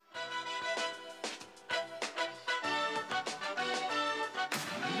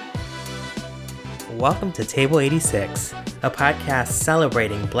Welcome to Table 86, a podcast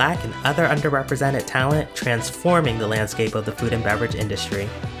celebrating Black and other underrepresented talent transforming the landscape of the food and beverage industry.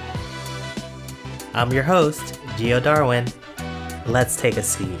 I'm your host, Gio Darwin. Let's take a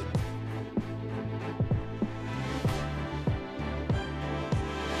seat.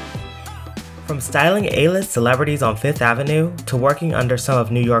 From styling A-list celebrities on Fifth Avenue to working under some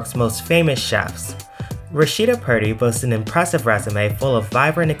of New York's most famous chefs, Rashida Purdy boasts an impressive resume full of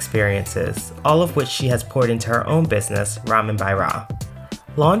vibrant experiences, all of which she has poured into her own business, Ramen by Ra.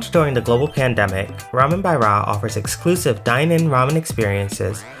 Launched during the global pandemic, Ramen by Ra offers exclusive dine-in ramen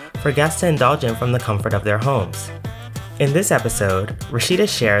experiences for guests to indulge in from the comfort of their homes. In this episode, Rashida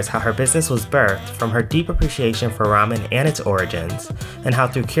shares how her business was birthed from her deep appreciation for ramen and its origins, and how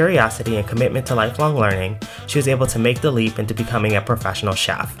through curiosity and commitment to lifelong learning, she was able to make the leap into becoming a professional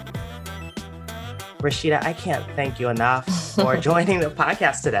chef. Rashida, I can't thank you enough for joining the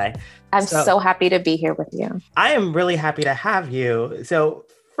podcast today. I'm so happy to be here with you. I am really happy to have you. So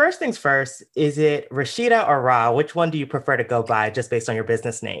first things first, is it Rashida or Ra? Which one do you prefer to go by just based on your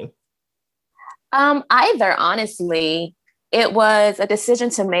business name? Either, honestly. It was a decision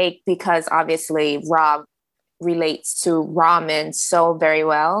to make because obviously Ra relates to ramen so very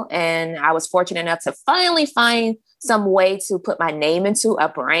well. And I was fortunate enough to finally find some way to put my name into a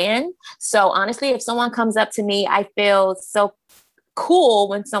brand. So honestly, if someone comes up to me, I feel so cool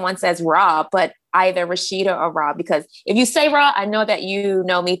when someone says Ra, but either Rashida or Ra, because if you say Ra, I know that you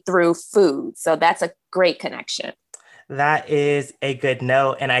know me through food. So that's a great connection. That is a good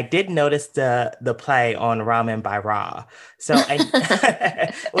note. And I did notice the play on Ramen by Ra. So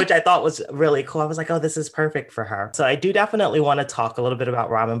which I thought was really cool. I was like, oh, this is perfect for her. So I do definitely want to talk a little bit about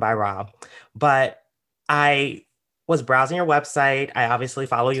Ramen by Ra. But I was browsing your website. I obviously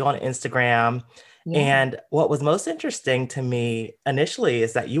follow you on Instagram. Yeah. And what was most interesting to me initially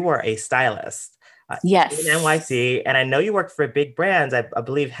is that you were a stylist. Yes. In NYC. And I know you worked for big brands. I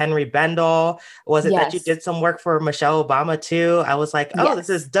believe Henry Bendel. Was it that you did some work for Michelle Obama too? I was like, oh, this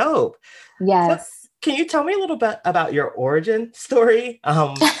is dope. Yes. So can you tell me a little bit about your origin story?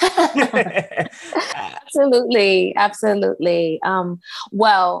 Absolutely.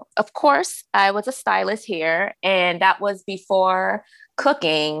 Well, of course, I was a stylist here, and that was before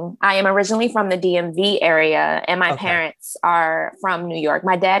cooking. I am originally from the DMV area, and my parents are from New York.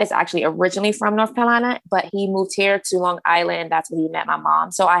 My dad is actually originally from North Carolina, but he moved here to Long Island. That's where he met my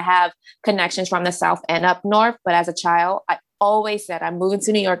mom. So I have connections from the South and up North. But as a child, I always said, I'm moving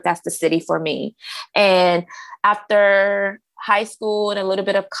to New York. That's the city for me. And after high school and a little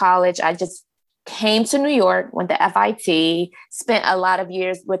bit of college, I just came to New York, went to FIT, spent a lot of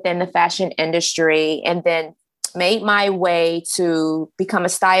years within the fashion industry, and then made my way to become a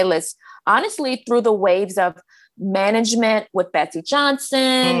stylist, honestly, through the waves of management with Betsey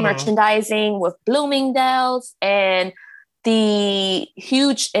Johnson, merchandising with Bloomingdale's, and the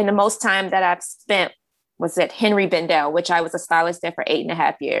most time that I've spent was at Henry Bendel, which I was a stylist there for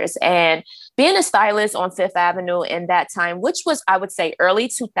 8.5 years. And being a stylist on Fifth Avenue in that time, which was, I would say, early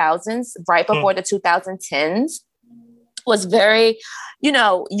 2000s, right before the 2010s, was very,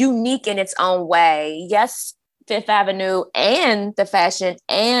 unique in its own way. Yes, Fifth Avenue and the fashion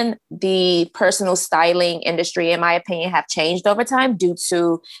and the personal styling industry, in my opinion, have changed over time due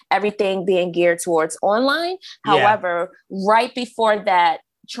to everything being geared towards online. Yeah. However, right before that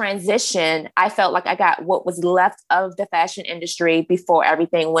transition, I felt like I got what was left of the fashion industry before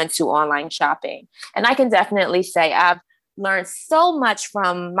everything went to online shopping. And I can definitely say I've learned so much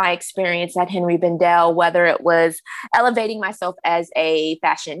from my experience at Henry Bendel, whether it was elevating myself as a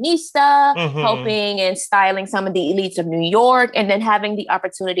fashionista, helping and styling some of the elites of New York, and then having the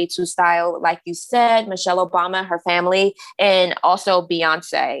opportunity to style, like you said, Michelle Obama, her family, and also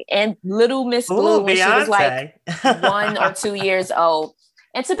Beyonce and little Miss Blue when she was like 1 or 2 years old.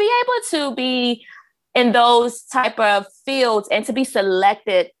 And to be able to be in those type of fields and to be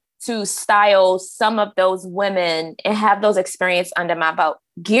selected to style some of those women and have those experiences under my belt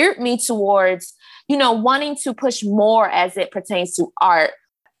geared me towards, wanting to push more as it pertains to art.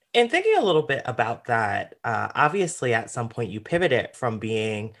 And thinking a little bit about that, obviously at some point you pivoted from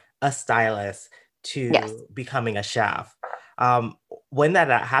being a stylist to becoming a chef. When did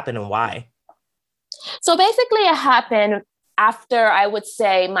that happen and why? So basically it happened after, I would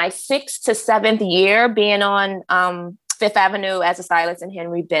say, my 6th to 7th year being on Fifth Avenue as a stylist in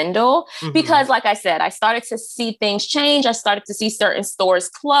Henry Bendel, because like I said, I started to see things change. I started to see certain stores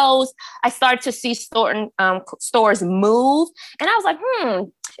close. I started to see certain stores move. And I was like,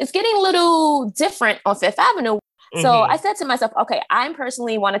 it's getting a little different on Fifth Avenue. So I said to myself, okay, I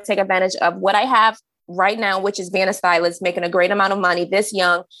personally want to take advantage of what I have right now, which is being a stylist, making a great amount of money this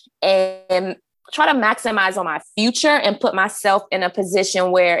young, and try to maximize on my future and put myself in a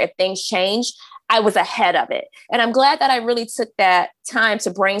position where if things change, I was ahead of it. And I'm glad that I really took that time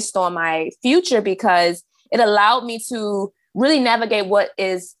to brainstorm my future because it allowed me to really navigate what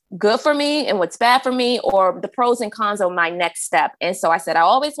is good for me and what's bad for me, or the pros and cons of my next step. And so I said, I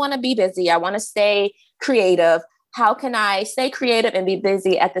always want to be busy. I want to stay creative. How can I stay creative and be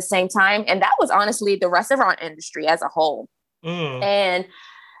busy at the same time? And that was honestly the restaurant industry as a whole. And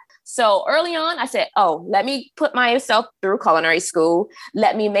so early on, I said, oh, let me put myself through culinary school.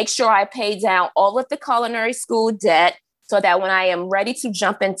 Let me make sure I pay down all of the culinary school debt so that when I am ready to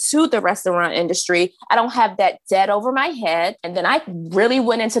jump into the restaurant industry, I don't have that debt over my head. And then I really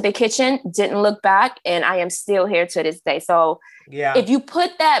went into the kitchen, didn't look back, and I am still here to this day. So if you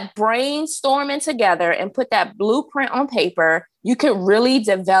put that brainstorming together and put that blueprint on paper, you can really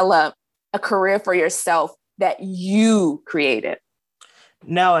develop a career for yourself that you created.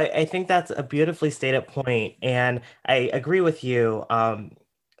 No, I think that's a beautifully stated point, and I agree with you.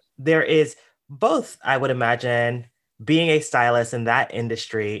 There is both, I would imagine, being a stylist in that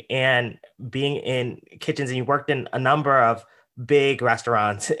industry and being in kitchens, and you worked in a number of big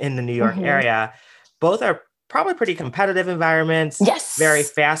restaurants in the New York area. Both are probably pretty competitive environments. Yes. Very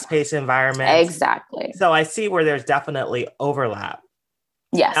fast-paced environments. Exactly. So I see where there's definitely overlap.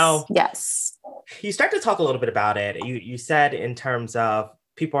 Yes. Now, yes. You start to talk a little bit about it. You said in terms of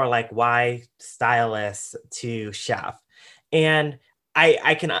people are like, why stylist to chef? And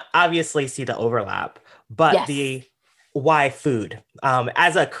I can obviously see the overlap, but the why food?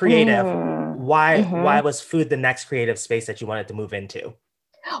 As a creative, why was food the next creative space that you wanted to move into?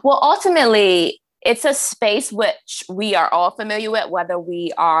 Well, ultimately, it's a space which we are all familiar with, whether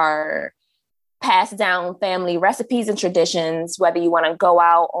we are passed down family recipes and traditions, whether you want to go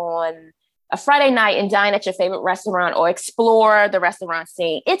out on a Friday night and dine at your favorite restaurant or explore the restaurant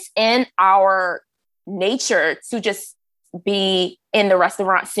scene. It's in our nature to just be in the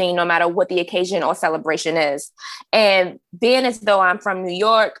restaurant scene, no matter what the occasion or celebration is. And being as though I'm from New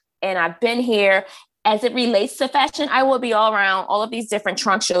York and I've been here, as it relates to fashion, I will be all around all of these different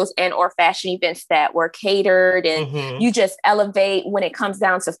trunk shows and or fashion events that were catered, and you just elevate when it comes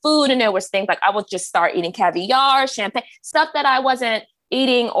down to food. And there was things like I would just start eating caviar, champagne, stuff that I wasn't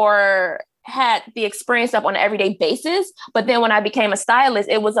eating or had the experience of on an everyday basis. But then when I became a stylist,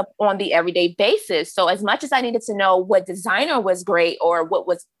 it was up on the everyday basis. So as much as I needed to know what designer was great or what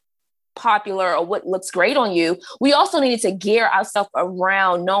was popular or what looks great on you, we also needed to gear ourselves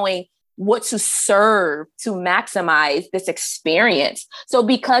around knowing what to serve to maximize this experience. So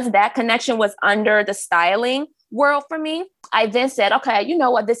because that connection was under the styling world for me, I then said, okay, you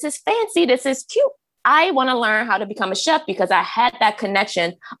know what? This is fancy. This is cute. I want to learn how to become a chef because I had that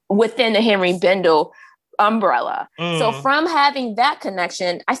connection within the Henry Bendel umbrella. So from having that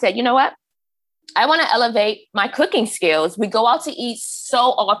connection, I said, you know what? I want to elevate my cooking skills. We go out to eat so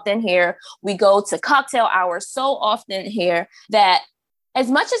often here. We go to cocktail hours so often here that as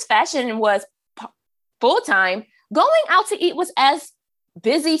much as fashion was full-time, going out to eat was as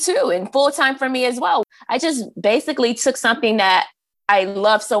busy too and full-time for me as well. I just basically took something that I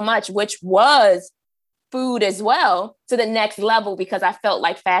love so much, which was food as well, to the next level because I felt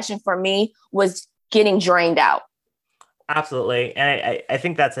like fashion for me was getting drained out. Absolutely. And I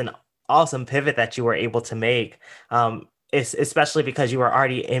think that's an awesome pivot that you were able to make. Especially because you were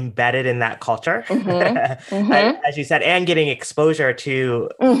already embedded in that culture, as you said, and getting exposure to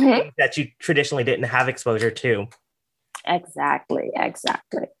things that you traditionally didn't have exposure to. Exactly.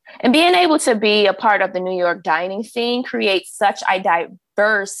 And being able to be a part of the New York dining scene creates such a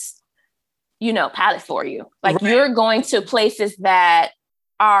diverse, palette for you. Like you're going to places that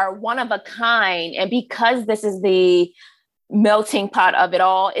are one of a kind. And because this is the melting pot of it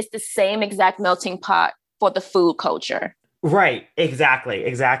all, it's the same exact melting pot for the food culture. Right.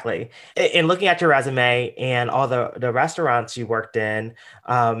 Exactly. In looking at your resume and all the restaurants you worked in,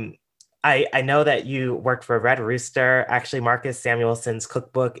 I know that you worked for Red Rooster. Actually, Marcus Samuelson's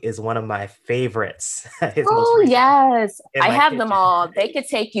cookbook is one of my favorites. Yes. I have them all. They could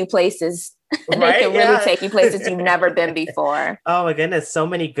take you places. They can really take you places you've never been before. Oh my goodness. So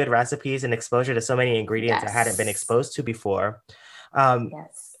many good recipes and exposure to so many ingredients I hadn't been exposed to before.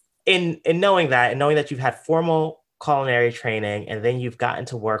 In knowing that, and knowing that you've had formal culinary training, and then you've gotten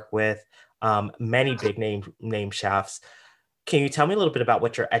to work with many big name chefs. Can you tell me a little bit about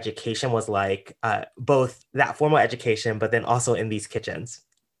what your education was like, both that formal education, but then also in these kitchens?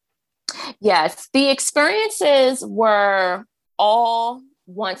 Yes, the experiences were all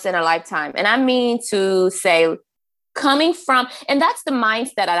once in a lifetime. And I mean to say, coming from, and that's the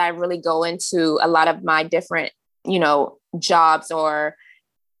mindset that I really go into a lot of my different, jobs or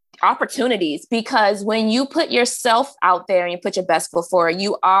opportunities, because when you put yourself out there and you put your best foot forward,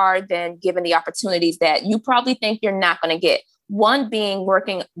 you are then given the opportunities that you probably think you're not going to get. One being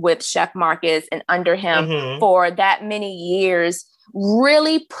working with Chef Marcus and under him for that many years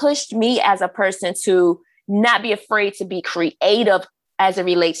really pushed me as a person to not be afraid to be creative as it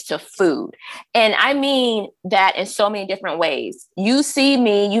relates to food. And I mean that in so many different ways. You see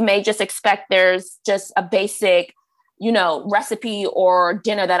me, you may just expect there's just a basic, recipe or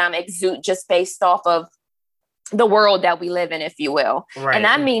dinner that I'm exude just based off of the world that we live in, if you will. Right. And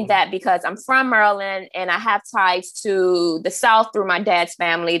I mean that because I'm from Maryland and I have ties to the South through my dad's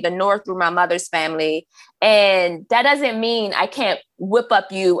family, the North through my mother's family. And that doesn't mean I can't whip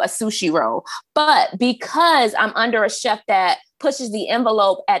up you a sushi roll. But because I'm under a chef that pushes the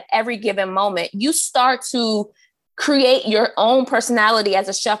envelope at every given moment, you start to create your own personality as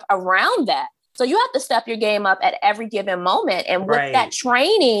a chef around that. So you have to step your game up at every given moment. And with that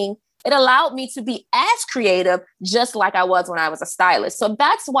training, it allowed me to be as creative, just like I was when I was a stylist. So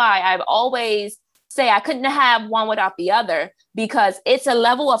that's why I've always say I couldn't have one without the other, because it's a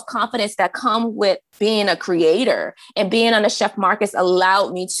level of confidence that comes with being a creator, and being on the Chef Marcus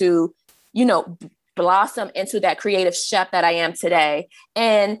allowed me to, blossom into that creative chef that I am today.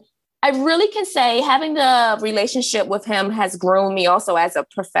 And I really can say having the relationship with him has grown me also as a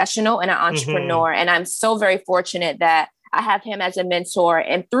professional and an entrepreneur. And I'm so very fortunate that I have him as a mentor.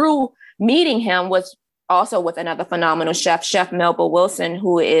 And through meeting him was also with another phenomenal chef, Chef Melba Wilson,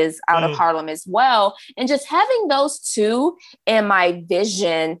 who is out of Harlem as well. And just having those two in my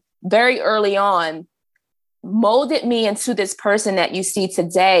vision very early on molded me into this person that you see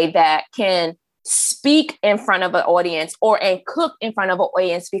today that can speak in front of an audience and cook in front of an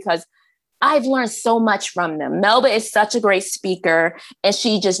audience, because I've learned so much from them. Melba is such a great speaker, and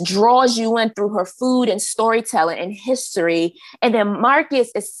she just draws you in through her food and storytelling and history. And then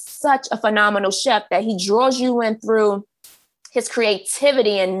Marcus is such a phenomenal chef that he draws you in through his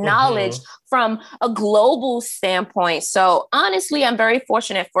creativity and knowledge from a global standpoint. So honestly, I'm very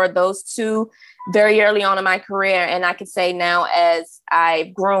fortunate for those two very early on in my career. And I can say now, as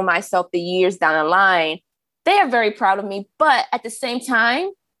I've grown myself the years down the line, they are very proud of me. But at the same time,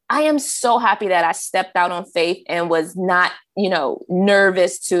 I am so happy that I stepped out on faith and was not,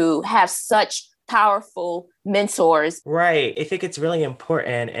 nervous to have such powerful mentors. Right. I think it's really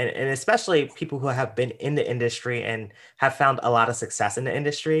important. And especially people who have been in the industry and have found a lot of success in the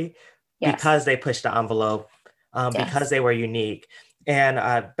industry because they pushed the envelope, because they were unique. And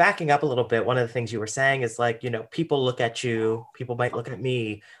backing up a little bit, one of the things you were saying is like, people look at you, people might look at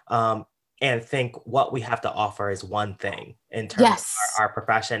me, and think what we have to offer is one thing in terms of our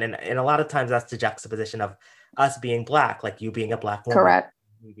profession. And a lot of times that's the juxtaposition of us being Black, like you being a Black woman, correct,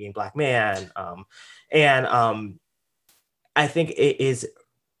 me being Black man. I think it is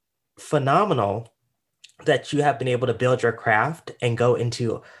phenomenal that you have been able to build your craft and go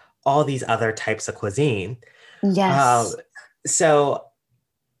into all these other types of cuisine. Yes. So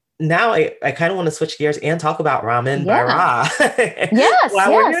now I kind of want to switch gears and talk about Ramen by Ra. Yes,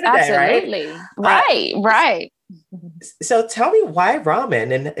 we're here today, absolutely. Right. So tell me why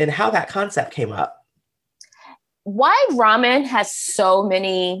ramen and how that concept came up. Why ramen has so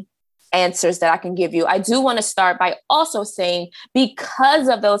many answers that I can give you. I do want to start by also saying, because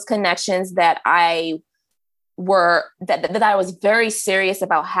of those connections that I was very serious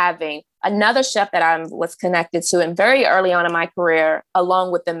about having, another chef that I was connected to and very early on in my career,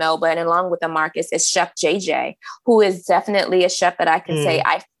 along with the Melba and along with the Marcus, is Chef JJ, who is definitely a chef that I can say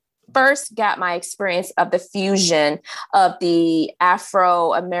I first got my experience of the fusion of the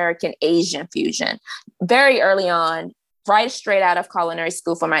Afro-American Asian fusion very early on, right straight out of culinary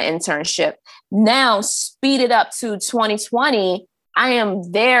school for my internship. Now, speed it up to 2020, I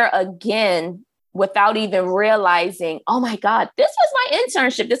am there again without even realizing, oh my God, this was my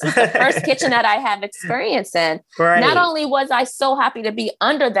internship. This was the first kitchen that I have experience in. Right. Not only was I so happy to be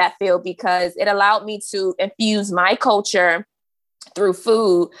under that field because it allowed me to infuse my culture through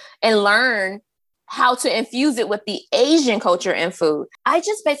food and learn how to infuse it with the Asian culture in food. I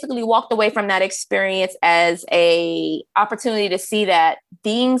just basically walked away from that experience as a opportunity to see that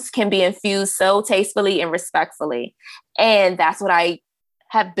things can be infused so tastefully and respectfully. And that's what I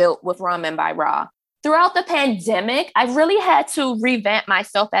have built with Ramen by Ra. Throughout the pandemic, I really had to revamp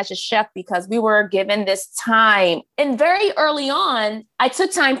myself as a chef because we were given this time. And very early on, I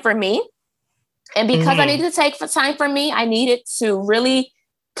took time for me. And because I needed to take time for me, I needed to really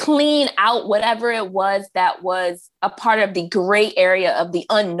clean out whatever it was that was a part of the gray area of the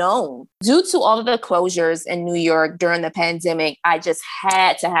unknown. Due to all of the closures in New York during the pandemic, I just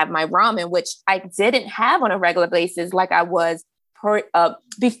had to have my ramen, which I didn't have on a regular basis like I was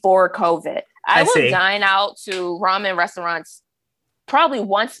before COVID. I would see. dine out to ramen restaurants probably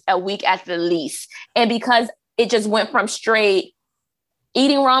once a week at the least. And because it just went from straight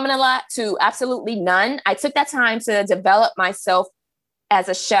eating ramen a lot to absolutely none, I took that time to develop myself as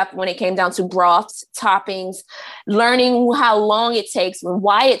a chef when it came down to broths, toppings, learning how long it takes and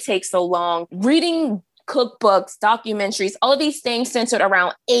why it takes so long, reading cookbooks, documentaries, all of these things centered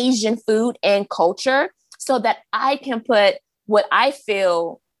around Asian food and culture so that I can put what I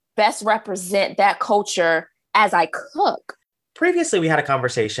feel best represent that culture as I cook. Previously, we had a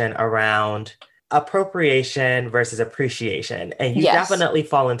conversation around appropriation versus appreciation, and you definitely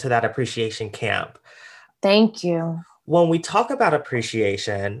fall into that appreciation camp. Thank you. When we talk about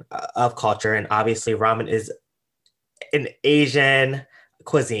appreciation of culture, and obviously ramen is an Asian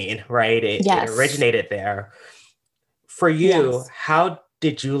cuisine, right? It originated there. For you, how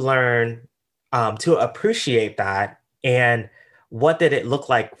did you learn to appreciate that? And what did it look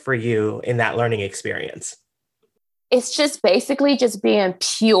like for you in that learning experience? It's just basically just being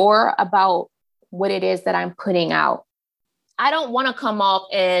pure about what it is that I'm putting out. I don't want to come off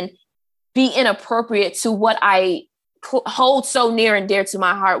and be inappropriate to what I hold so near and dear to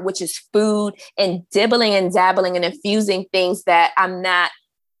my heart, which is food, and dibbling and dabbling and infusing things that I'm not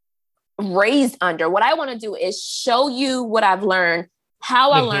raised under. What I want to do is show you what I've learned,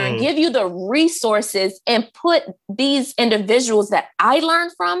 how I learned, give you the resources, and put these individuals that I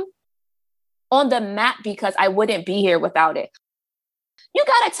learned from on the map, because I wouldn't be here without it. You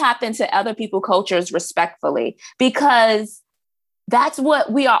got to tap into other people's cultures respectfully, because that's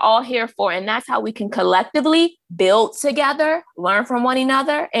what we are all here for. And that's how we can collectively build together, learn from one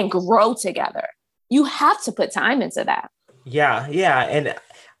another, and grow together. You have to put time into that. Yeah. And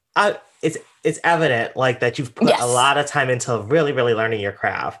it's evident like that you've put a lot of time into really, really learning your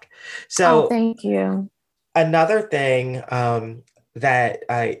craft. So thank you. Another thing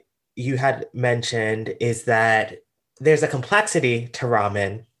that you had mentioned is that there's a complexity to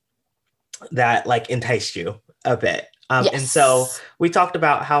ramen that like enticed you a bit. And so we talked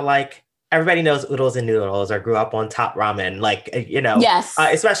about how like everybody knows oodles and noodles or grew up on Top Ramen, like,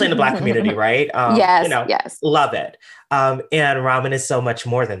 especially in the Black community, right? Love it. And ramen is so much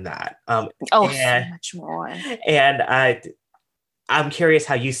more than that. So much more. And I'm curious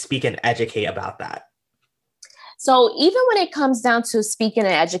how you speak and educate about that. So even when it comes down to speaking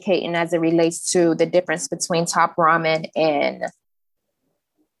and educating as it relates to the difference between Top Ramen and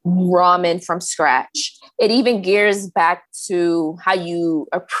ramen from scratch, it even gears back to how you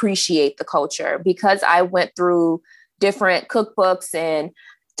appreciate the culture. Because I went through different cookbooks and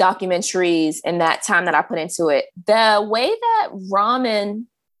documentaries and that time that I put into it, the way that ramen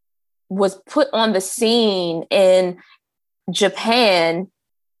was put on the scene in Japan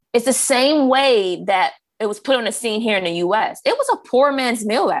is the same way that it was put on the scene here in the US. It was a poor man's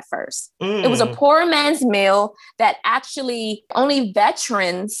meal at first. It was a poor man's meal that actually only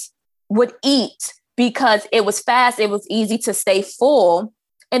veterans would eat because it was fast, it was easy to stay full.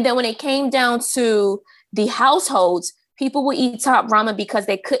 And then when it came down to the households, people would eat Top Ramen because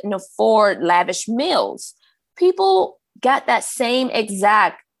they couldn't afford lavish meals. People got that same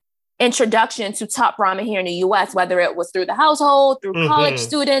exact introduction to Top Ramen here in the US, whether it was through the household, through college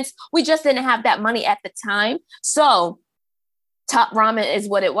students. We just didn't have that money at the time. So Top Ramen is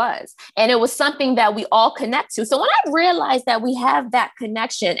what it was. And it was something that we all connect to. So when I realized that we have that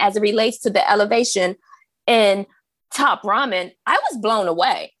connection as it relates to the elevation in Top Ramen, I was blown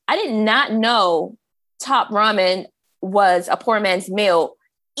away. I did not know Top Ramen was a poor man's meal,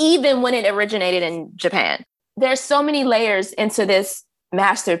 even when it originated in Japan. There's so many layers into this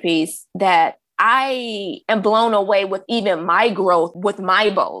masterpiece that I am blown away with even my growth with my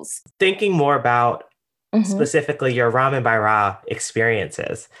bowls. Thinking more about specifically your Ramen by Ra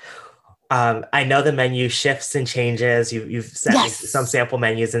experiences. I know the menu shifts and changes. You've sent me some sample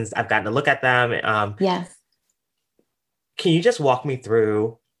menus and I've gotten to look at them. Can you just walk me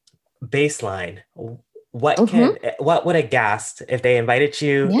through baseline? What would a guest, if they invited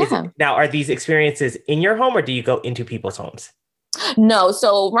you? Now, are these experiences in your home or do you go into people's homes? No.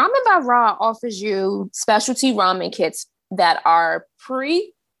 So Ramen by Ra offers you specialty ramen kits that are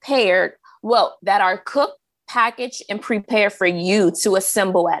prepared, that are cooked, packaged, and prepared for you to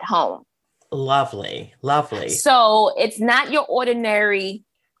assemble at home. Lovely. So it's not your ordinary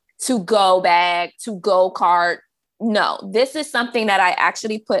to-go bag, to-go cart. No, this is something that I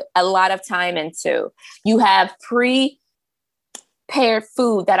actually put a lot of time into. You have prepared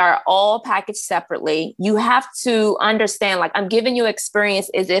food that are all packaged separately. You have to understand, like, I'm giving you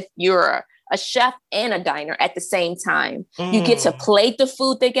experience as if you're a chef and a diner at the same time. You get to plate the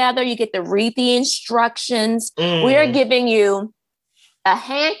food together. You get to read the instructions. We are giving you a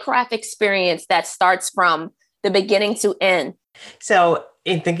handcraft experience that starts from the beginning to end. So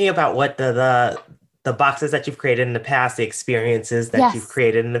in thinking about what the boxes that you've created in the past, the experiences that you've Yes.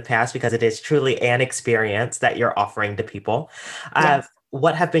 created in the past, because it is truly an experience that you're offering to people. Yes.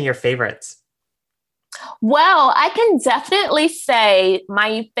 What have been your favorites? Well, I can definitely say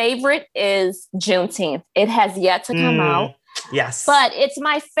my favorite is Juneteenth. It has yet to come out. Yes. But it's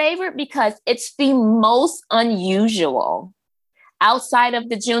my favorite because it's the most unusual. Outside of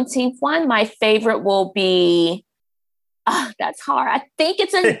the Juneteenth one, my favorite will be, that's hard. I think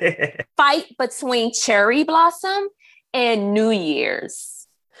it's a fight between Cherry Blossom and New Year's.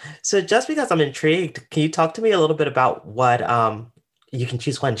 So just because I'm intrigued, can you talk to me a little bit about what you can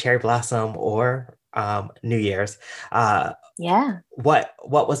choose one, Cherry Blossom or New Year's? Yeah. What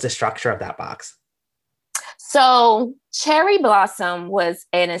was the structure of that box? So Cherry Blossom was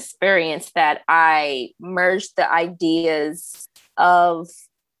an experience that I merged the ideas of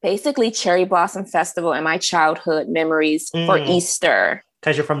basically Cherry Blossom Festival and my childhood memories for Easter.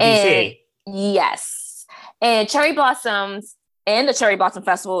 Because you're from DC. Yes. And Cherry Blossoms and the Cherry Blossom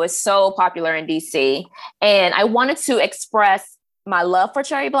Festival is so popular in DC. And I wanted to express my love for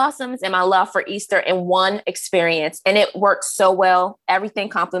cherry blossoms and my love for Easter in one experience. And it worked so well. Everything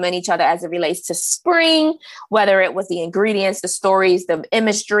complement each other as it relates to spring, whether it was the ingredients, the stories, the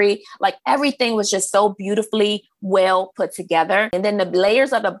imagery, like everything was just so beautifully well put together. And then the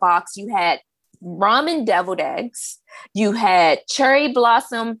layers of the box, you had ramen deviled eggs, you had cherry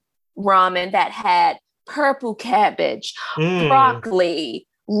blossom ramen that had purple cabbage, broccoli,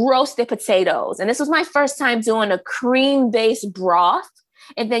 roasted potatoes. And this was my first time doing a cream-based broth.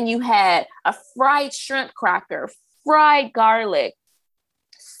 And then you had a fried shrimp cracker, fried garlic,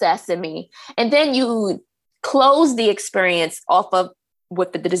 sesame. And then you close the experience off of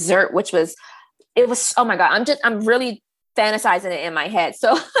with the dessert, which was, oh my God, I'm really fantasizing it in my head.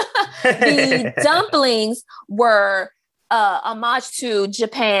 So the dumplings were homage to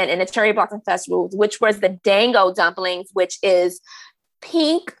Japan and the Cherry Blossom Festival, which was the dango dumplings, which is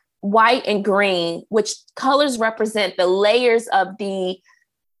pink, white, and green, which colors represent the layers of the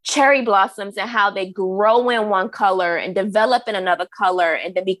cherry blossoms and how they grow in one color and develop in another color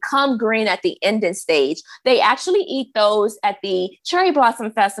and then become green at the ending stage. They actually eat those at the Cherry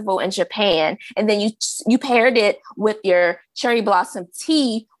Blossom Festival in Japan. And then you paired it with your cherry blossom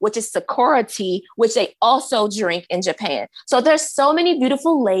tea, which is Sakura tea, which they also drink in Japan. So there's so many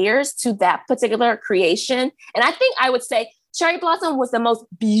beautiful layers to that particular creation. And I think I would say Cherry Blossom was the most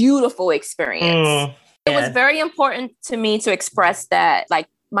beautiful experience. It was very important to me to express that, like,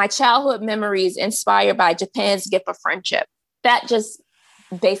 my childhood memories inspired by Japan's gift of friendship. That just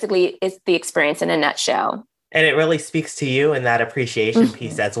basically is the experience in a nutshell. And it really speaks to you in that appreciation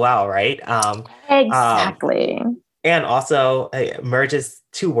piece as well, right? Exactly. And also it merges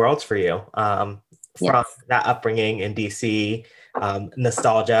two worlds for you from that upbringing in DC,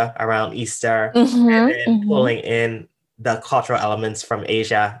 nostalgia around Easter, and then pulling in the cultural elements from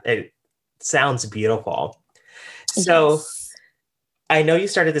Asia. It sounds beautiful. So I know you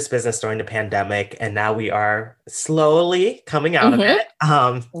started this business during the pandemic, and now we are slowly coming out of it.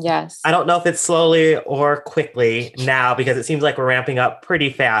 Yes. I don't know if it's slowly or quickly now, because it seems like we're ramping up pretty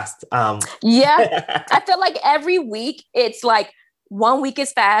fast. Yeah. I feel like every week it's like 1 week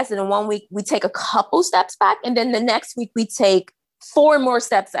is fast, and then 1 week we take a couple steps back, and then the next week we take 4 more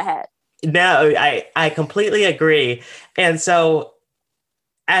steps ahead. No, I completely agree. And so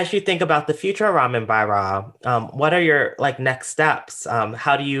as you think about the future of Ramen by Ra, what are your next steps?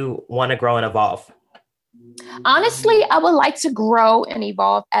 How do you want to grow and evolve? Honestly, I would like to grow and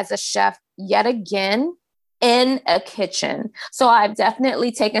evolve as a chef yet again in a kitchen. So I've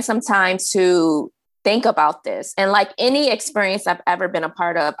definitely taken some time to think about this. And like any experience I've ever been a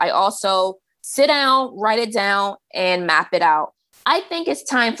part of, I also sit down, write it down, and map it out. I think it's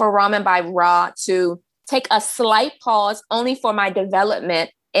time for Ramen by Ra to take a slight pause only for my development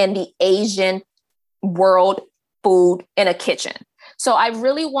in the Asian world food in a kitchen. So I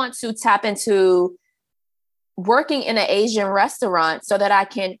really want to tap into working in an Asian restaurant so that I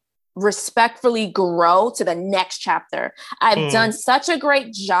can respectfully grow to the next chapter. I've done such a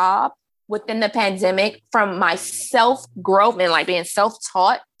great job within the pandemic from my self-growth and like being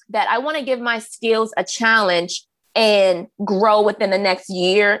self-taught that I want to give my skills a challenge and grow within the next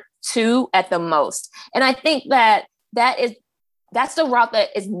year, 2 at the most. And I think that's the route that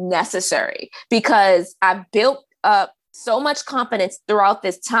is necessary, because I've built up so much confidence throughout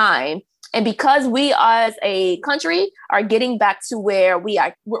this time. And because we as a country are getting back to where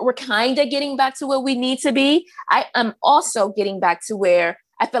we're kind of getting back to where we need to be. I am also getting back to where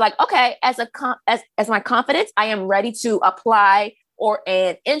I feel like, okay, as my confidence, I am ready to apply or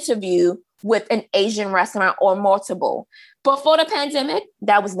an interview with an Asian restaurant or multiple. Before the pandemic,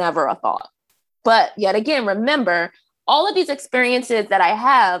 that was never a thought. But yet again, remember, all of these experiences that I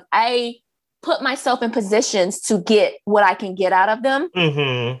have, I put myself in positions to get what I can get out of them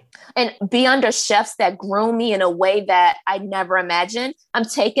and be under chefs that groom me in a way that I never imagined. I'm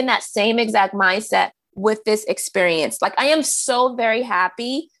taking that same exact mindset with this experience. Like, I am so very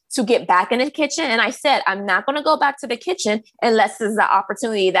happy to get back in the kitchen. And I said, I'm not going to go back to the kitchen unless there's the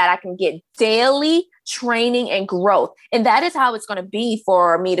opportunity that I can get daily training and growth. And that is how it's going to be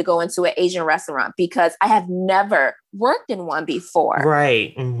for me to go into an Asian restaurant, because I have never worked in one before.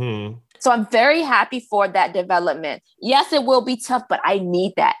 Right. Mm-hmm. So I'm very happy for that development. Yes, it will be tough, but I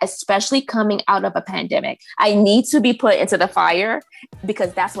need that, especially coming out of a pandemic. I need to be put into the fire,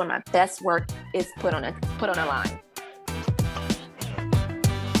 because that's when my best work is put on a line.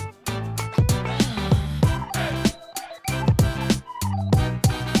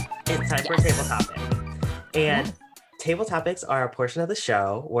 It's time for Table Topics. And Table Topics are a portion of the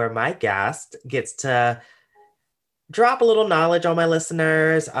show where my guest gets to drop a little knowledge on my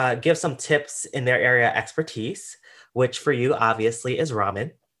listeners, give some tips in their area of expertise, which for you obviously is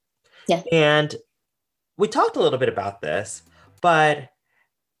ramen. Yeah. And we talked a little bit about this, but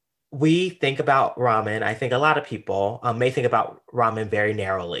we think about ramen. I think a lot of people may think about ramen very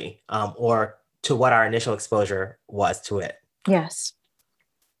narrowly, or to what our initial exposure was to it. Yes.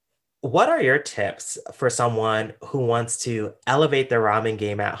 What are your tips for someone who wants to elevate their ramen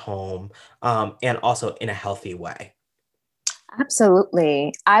game at home, and also in a healthy way?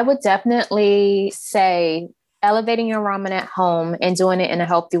 Absolutely. I would definitely say elevating your ramen at home and doing it in a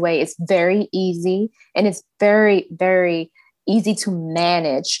healthy way is very easy. And it's very, very easy to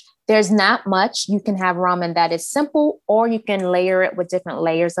manage. There's not much. You can have ramen that is simple, or you can layer it with different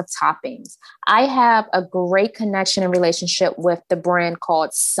layers of toppings. I have a great connection and relationship with the brand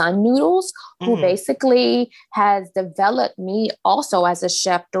called Sun Noodles, who basically has developed me also as a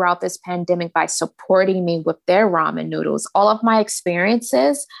chef throughout this pandemic by supporting me with their ramen noodles. All of my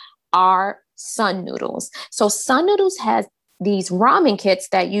experiences are Sun Noodles. So Sun Noodles has these ramen kits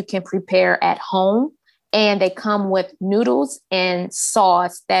that you can prepare at home. And they come with noodles and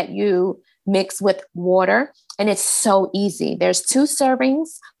sauce that you mix with water. And it's so easy. There's 2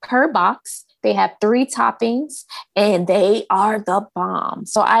 servings per box. They have 3 toppings, and they are the bomb.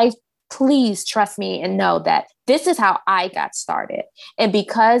 So please trust me and know that this is how I got started. And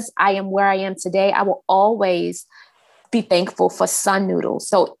because I am where I am today, I will always be thankful for Sun Noodles.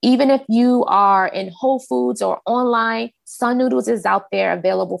 So even if you are in Whole Foods or online, Sun Noodles is out there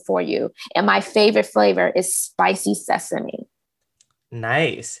available for you. And my favorite flavor is spicy sesame.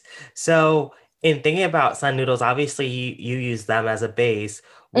 Nice. So in thinking about Sun Noodles, obviously you use them as a base.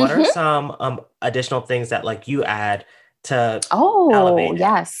 What are some additional things that like you add to elevate it?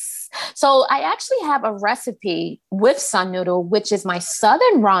 Yes. So I actually have a recipe with Sun Noodle, which is my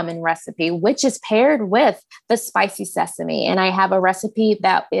Southern ramen recipe, which is paired with the spicy sesame. And I have a recipe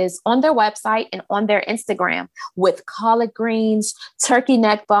that is on their website and on their Instagram with collard greens, turkey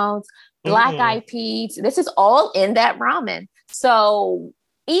neck bones, black-eyed peas. This is all in that ramen. So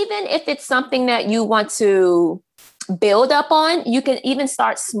even if it's something that you want to build up on, you can even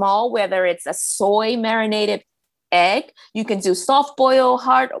start small, whether it's a soy marinated egg. You can do soft boil,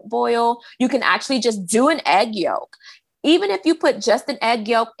 hard boil. You can actually just do an egg yolk. Even if you put just an egg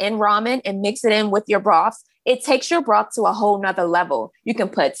yolk in ramen and mix it in with your broth, it takes your broth to a whole nother level. You can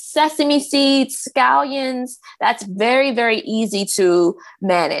put sesame seeds, scallions. That's very, very easy to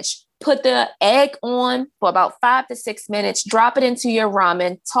manage. Put the egg on for about 5 to 6 minutes, drop it into your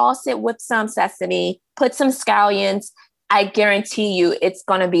ramen, toss it with some sesame, put some scallions. I guarantee you it's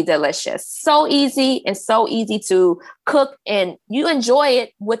going to be delicious. So easy to cook, and you enjoy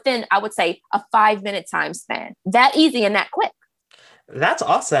it within, I would say, a 5-minute time span. That easy and that quick. That's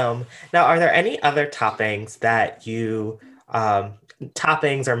awesome. Now, are there any other toppings that you,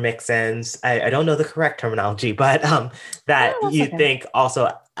 toppings or mix-ins, I don't know the correct terminology, but that you think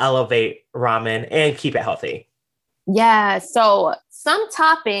also elevate ramen and keep it healthy? Yeah. So some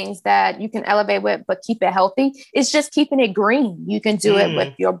toppings that you can elevate with, but keep it healthy, is just keeping it green. You can do it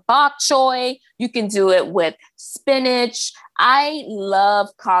with your bok choy. You can do it with spinach. I love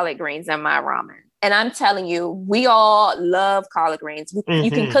collard greens in my ramen. And I'm telling you, we all love collard greens.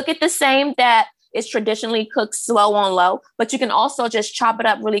 You can cook it the same that is traditionally cooked, slow on low, but you can also just chop it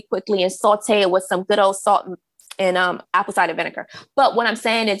up really quickly and saute it with some good old salt and apple cider vinegar. But what I'm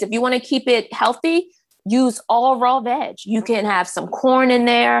saying is, if you want to keep it healthy, use all raw veg. You can have some corn in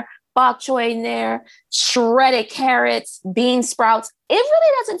there, bok choy in there, shredded carrots, bean sprouts. It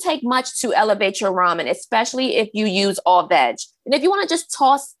really doesn't take much to elevate your ramen, especially if you use all veg. And if you want to just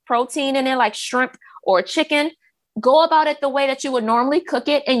toss protein in there like shrimp or chicken, go about it the way that you would normally cook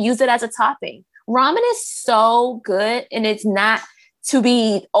it and use it as a topping. Ramen is so good and it's not to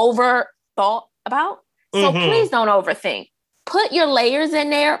be over thought about. So please don't overthink. Put your layers in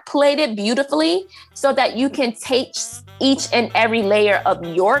there, plate it beautifully so that you can taste each and every layer of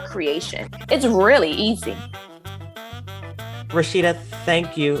your creation. It's really easy. Rashida,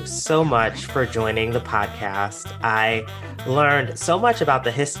 thank you so much for joining the podcast. I learned so much about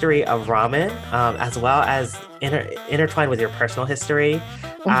the history of ramen, as well as intertwined with your personal history.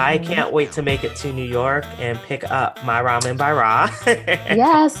 I can't wait to make it to New York and pick up my Ramen by Ra.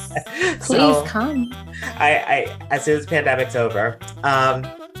 Yes, please come. I as soon as the pandemic's over.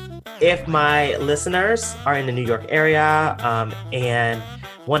 If my listeners are in the New York area and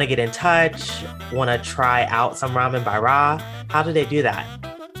want to get in touch, want to try out some Ramen by Ra, how do they do that?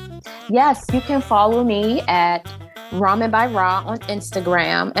 Yes, you can follow me at Ramen by Ra on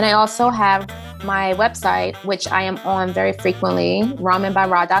Instagram. And I also have my website, which I am on very frequently,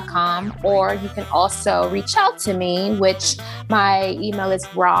 ramenbyra.com. Or you can also reach out to me, which my email is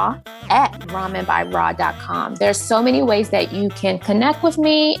ra@ramenbyra.com. There's so many ways that you can connect with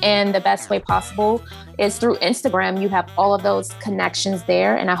me. And the best way possible is through Instagram. You have all of those connections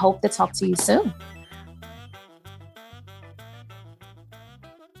there. And I hope to talk to you soon.